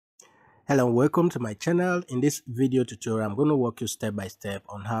Hello and welcome to my channel. In this video tutorial, I'm going to walk you step by step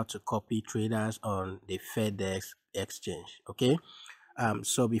on how to copy traders on the Fairdesk exchange. Okay.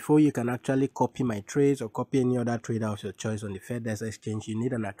 So before you can actually copy my trades or copy any other trader of your choice on the Fairdesk exchange, you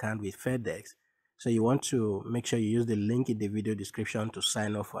need an account with Fairdesk. So you want to make sure you use the link in the video description to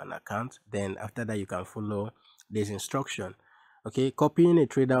sign up for an account. Then after that, you can follow this instruction. Okay, copying a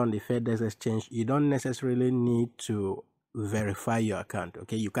trader on the Fairdesk exchange, you don't necessarily need to verify your account.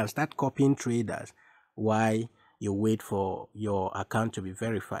 Okay, you can start copying traders while you wait for your account to be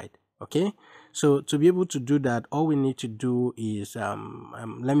verified. Okay, so to be able to do that, all we need to do is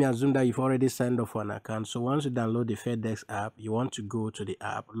let me assume that you've already signed up for an account. So once you download the Fairdesk app, you want to go to the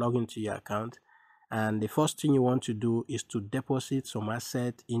app, log into your account, and the first thing you want to do is to deposit some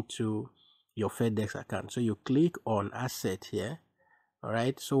asset into your Fairdesk account. So you click on asset here. All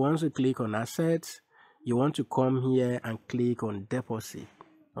right, so once you click on assets, you want to come here and click on deposit.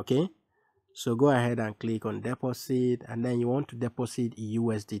 Okay, so go ahead and click on deposit, and then you want to deposit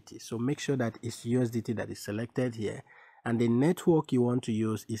USDT. So make sure that it's USDT that is selected here, and the network you want to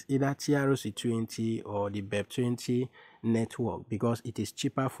use is either TRC20 or the BEP20 network, because it is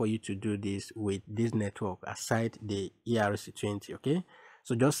cheaper for you to do this with this network aside the ERC20. Okay,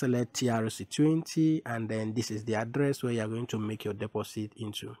 so just select TRC20, and then this is the address where you're going to make your deposit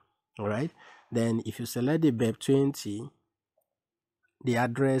into. All right, then if you select the BEP20, the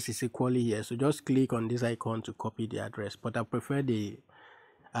address is equally here, so just click on this icon to copy the address, but I prefer the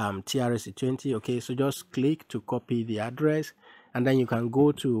TRC20. Okay, so just click to copy the address, and then you can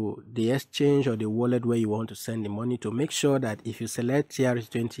go to the exchange or the wallet where you want to send the money to. Make sure that if you select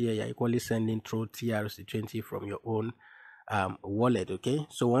TRC20 here, you're equally sending through TRC20 from your own wallet. Okay,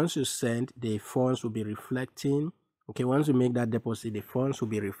 so once you send, the funds will be reflecting. Okay, once you make that deposit, the funds will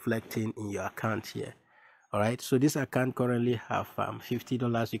be reflecting in your account here. All right, so this account currently have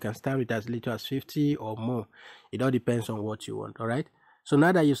 $50. You can start with as little as 50 or more. It all depends on what you want. All right, so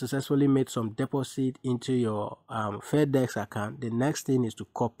now that you successfully made some deposit into your Fairdesk account, the next thing is to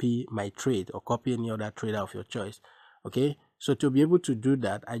copy my trade or copy any other trader of your choice. Okay, so to be able to do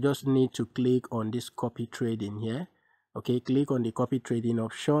that, I just need to click on this copy trading here. Okay, click on the copy trading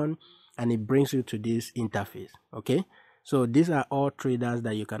option, and it brings you to this interface. Okay, so these are all traders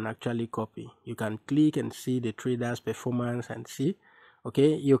that you can actually copy. You can click and see the traders performance and see.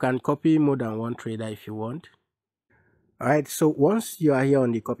 Okay, you can copy more than one trader if you want. All right, so once you are here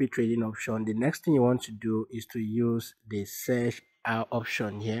on the copy trading option, the next thing you want to do is to use the search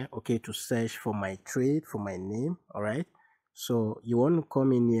option here. Okay, to search for my trade, for my name. All right, so you want to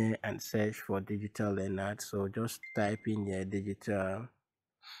come in here and search for digital Leonard. So just type in here digital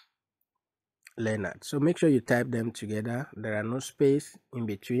Leonard. So make sure you type them together. There are no space in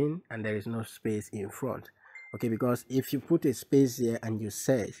between, and there is no space in front. Okay, because if you put a space here and you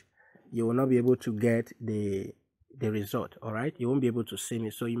search, you will not be able to get the result. All right, you won't be able to see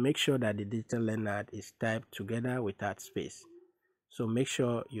me. So you make sure that the digital Leonard is typed together without space. So make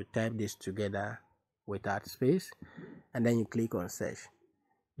sure you type this together without space, and then you click on search.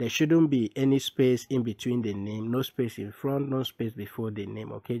 There shouldn't be any space in between the name, no space in front, no space before the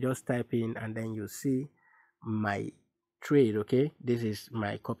name. Okay, just type in, and then you see my trade. Okay, this is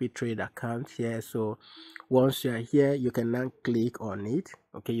my copy trade account here. So once you're here, you can now click on it.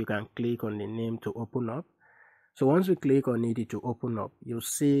 Okay, you can click on the name to open up. So once you click on it to open up, you'll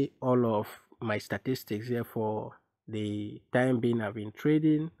see all of my statistics here for the time being I've been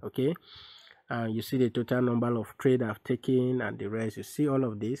trading. Okay, you see the total number of trade I've taken and the rest. You see all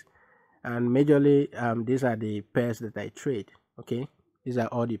of this, and majorly these are the pairs that I trade. Okay, these are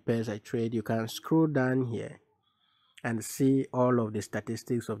all the pairs I trade. You can scroll down here and see all of the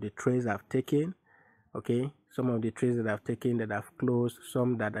statistics of the trades I've taken. Okay, some of the trades that I've taken that I've closed,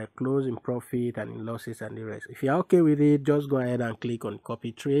 some that I closed in profit and in losses, and the rest. If you're okay with it, just go ahead and click on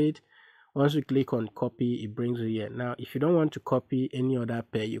copy trade. Once you click on copy, it brings you here. Now if you don't want to copy any other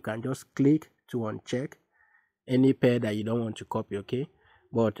pair, you can just click to uncheck any pair that you don't want to copy. Okay,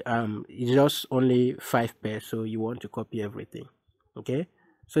 but it's just only 5 pairs, so you want to copy everything. Okay,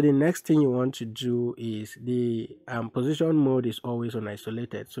 so the next thing you want to do is the position mode is always on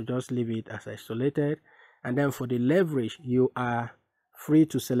isolated, so just leave it as isolated. And then for the leverage, you are free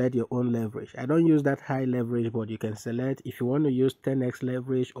to select your own leverage. I don't use that high leverage, but you can select if you want to use 10x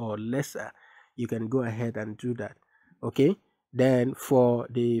leverage or lesser, you can go ahead and do that. Okay, then for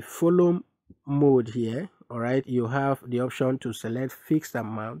the follow mode here, all right, you have the option to select fixed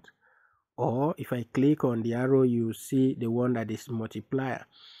amount, or if I click on the arrow, you see the one that is multiplier.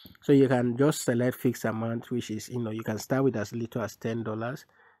 So you can just select fixed amount, which is, you can start with as little as $10,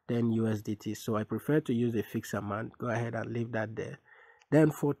 then USDT. So I prefer to use a fixed amount. Go ahead and leave that there. Then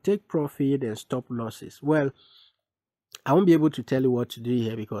for take profit and stop losses, well, I won't be able to tell you what to do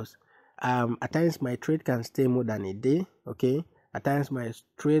here because at times my trade can stay more than a day. Okay, at times my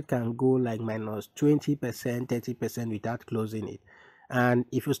trade can go like minus 20%, 30% without closing it. And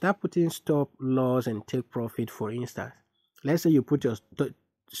if you start putting stop loss and take profit, for instance, let's say you put your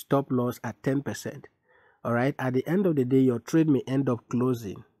stop loss at 10%. All right, at the end of the day your trade may end up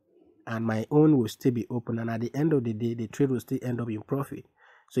closing and my own will still be open, and at the end of the day the trade will still end up in profit,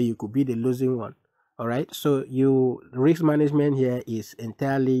 so you could be the losing one. All right, so you risk management here is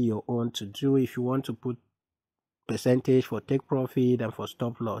entirely your own to do. If you want to put percentage for take profit and for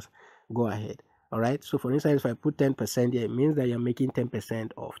stop loss, go ahead. All right, so for instance, if I put 10% here, it means that you're making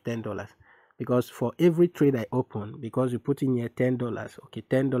 10% of $10, because for every trade I open, because you put in here $10, okay,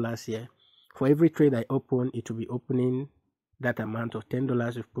 $10 here, for every trade I open, it will be opening that amount of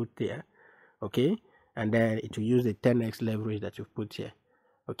 $10 you've put there, okay, and then it will use the 10x leverage that you've put here.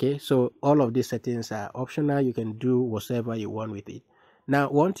 Okay, so all of these settings are optional. You can do whatever you want with it. Now,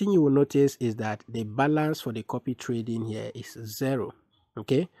 one thing you will notice is that the balance for the copy trading here is 0.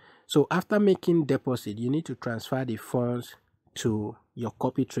 Okay, so after making deposit, you need to transfer the funds to your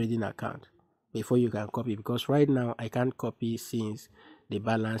copy trading account before you can copy, because right now I can't copy since the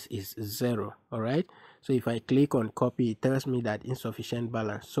balance is 0. All right, so if I click on copy, it tells me that insufficient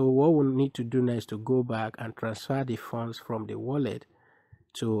balance. So what we need to do now is to go back and transfer the funds from the wallet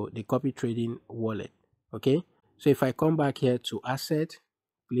to the copy trading wallet. Okay, so if I come back here to asset,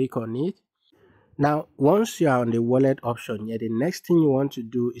 click on it. Now once you are on the wallet option here, the next thing you want to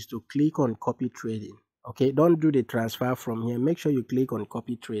do is to click on copy trading. Okay, don't do the transfer from here. Make sure you click on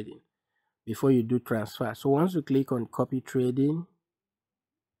copy trading before you do transfer. So once you click on copy trading,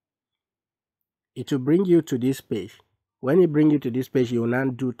 it will bring you to this page. When it brings you to this page, you will now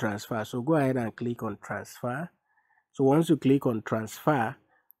do transfer. So go ahead and click on transfer. So once you click on transfer,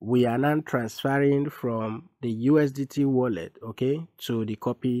 we are now transferring from the USDT wallet, okay, to the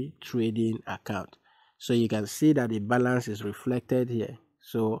copy trading account. So you can see that the balance is reflected here.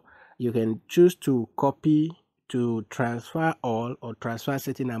 So you can choose to copy, to transfer all, or transfer a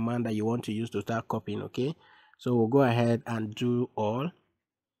certain amount that you want to use to start copying. Okay, so we'll go ahead and do all.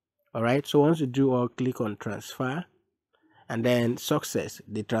 All right, so once you do all, click on transfer, and then success,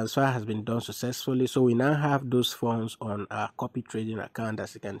 the transfer has been done successfully. So we now have those funds on our copy trading account,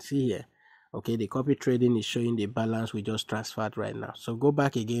 as you can see here. Okay, the copy trading is showing the balance we just transferred right now. So go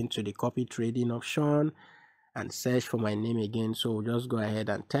back again to the copy trading option and search for my name again. So we'll just go ahead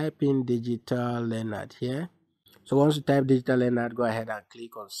and type in digital Leonard here. So once you type digital Leonard, go ahead and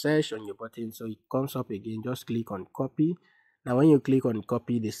click on search on your button. So it comes up again, just click on copy. Now when you click on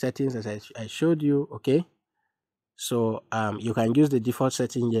copy, the settings as I showed you, okay, so you can use the default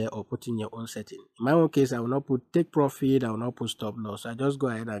setting here or put in your own setting. In my own case, I will not put take profit, I will not put stop loss. I just go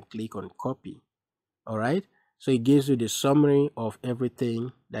ahead and click on copy. All right, so it gives you the summary of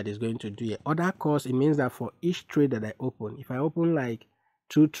everything that is going to do here. Other costs, it means that for each trade that I open, if I open like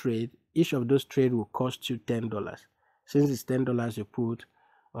 2 trades, each of those trades will cost you $10. Since it's $10 you put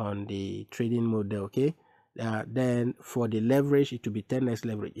on the trading model, okay. Then for the leverage, it will be 10x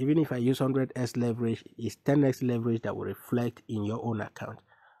leverage. Even if I use 100x leverage, it's 10x leverage that will reflect in your own account.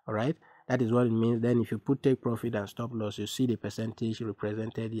 All right, that is what it means. Then if you put take profit and stop loss, you see the percentage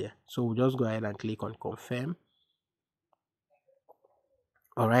represented here. So we'll just go ahead and click on confirm.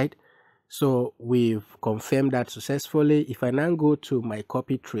 All right, so we've confirmed that successfully. If I now go to my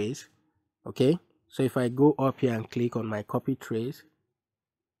copy trace, okay, so if I go up here and click on my copy trace,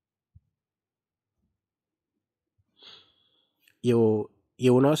 you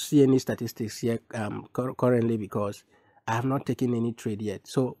will not see any statistics here currently, because I have not taken any trade yet.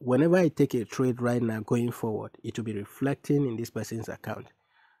 So whenever I take a trade right now going forward, it will be reflecting in this person's account.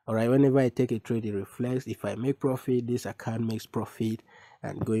 All right, whenever I take a trade, it reflects. If I make profit, this account makes profit,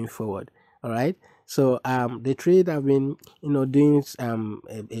 and going forward. All right, so the trade I've been doing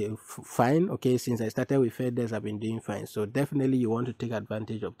fine. Okay, since I started with Fairdesk, I've been doing fine. So definitely you want to take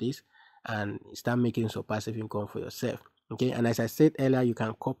advantage of this and start making some passive income for yourself. Okay, and as I said earlier, you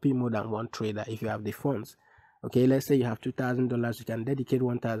can copy more than one trader if you have the funds. Okay, let's say you have $2,000, you can dedicate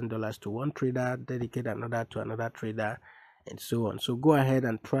 $1,000 to one trader, dedicate another to another trader, and so on. So go ahead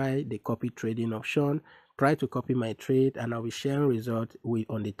and try the copy trading option. Try to copy my trade, and I'll be sharing results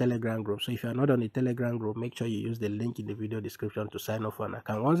on the Telegram group. So if you're not on the Telegram group, make sure you use the link in the video description to sign up for an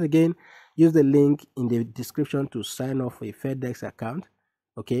account. Once again, use the link in the description to sign up for a Fairdesk account.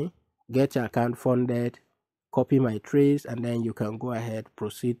 Okay, get your account funded, copy my trades, and then you can go ahead,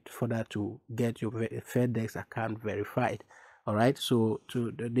 proceed further to get your Fairdesk account verified. All right, so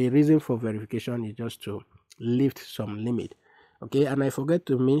the reason for verification is just to lift some limit. Okay, and I forget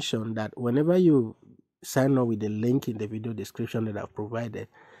to mention that whenever you sign up with the link in the video description that I've provided,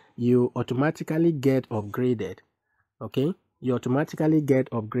 you automatically get upgraded. Okay, you automatically get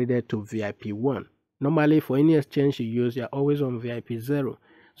upgraded to VIP 1. Normally for any exchange you use, you're always on VIP 0.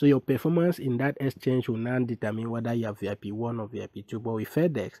 So your performance in that exchange will now determine whether you have VIP 1 or VIP 2. But with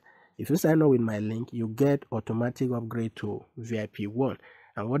Fairdesk, if you sign up with my link, you get automatic upgrade to VIP 1.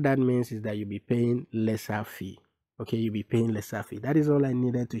 And what that means is that you'll be paying lesser fee. Okay, you'll be paying lesser fee. That is all I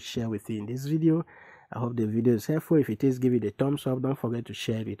needed to share with you in this video. I hope the video is helpful. If it is, give it a thumbs up. Don't forget to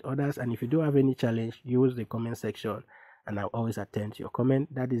share it with others. And if you do have any challenge, use the comment section and I'll always attend to your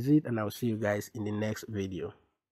comment. That is it, and I'll see you guys in the next video.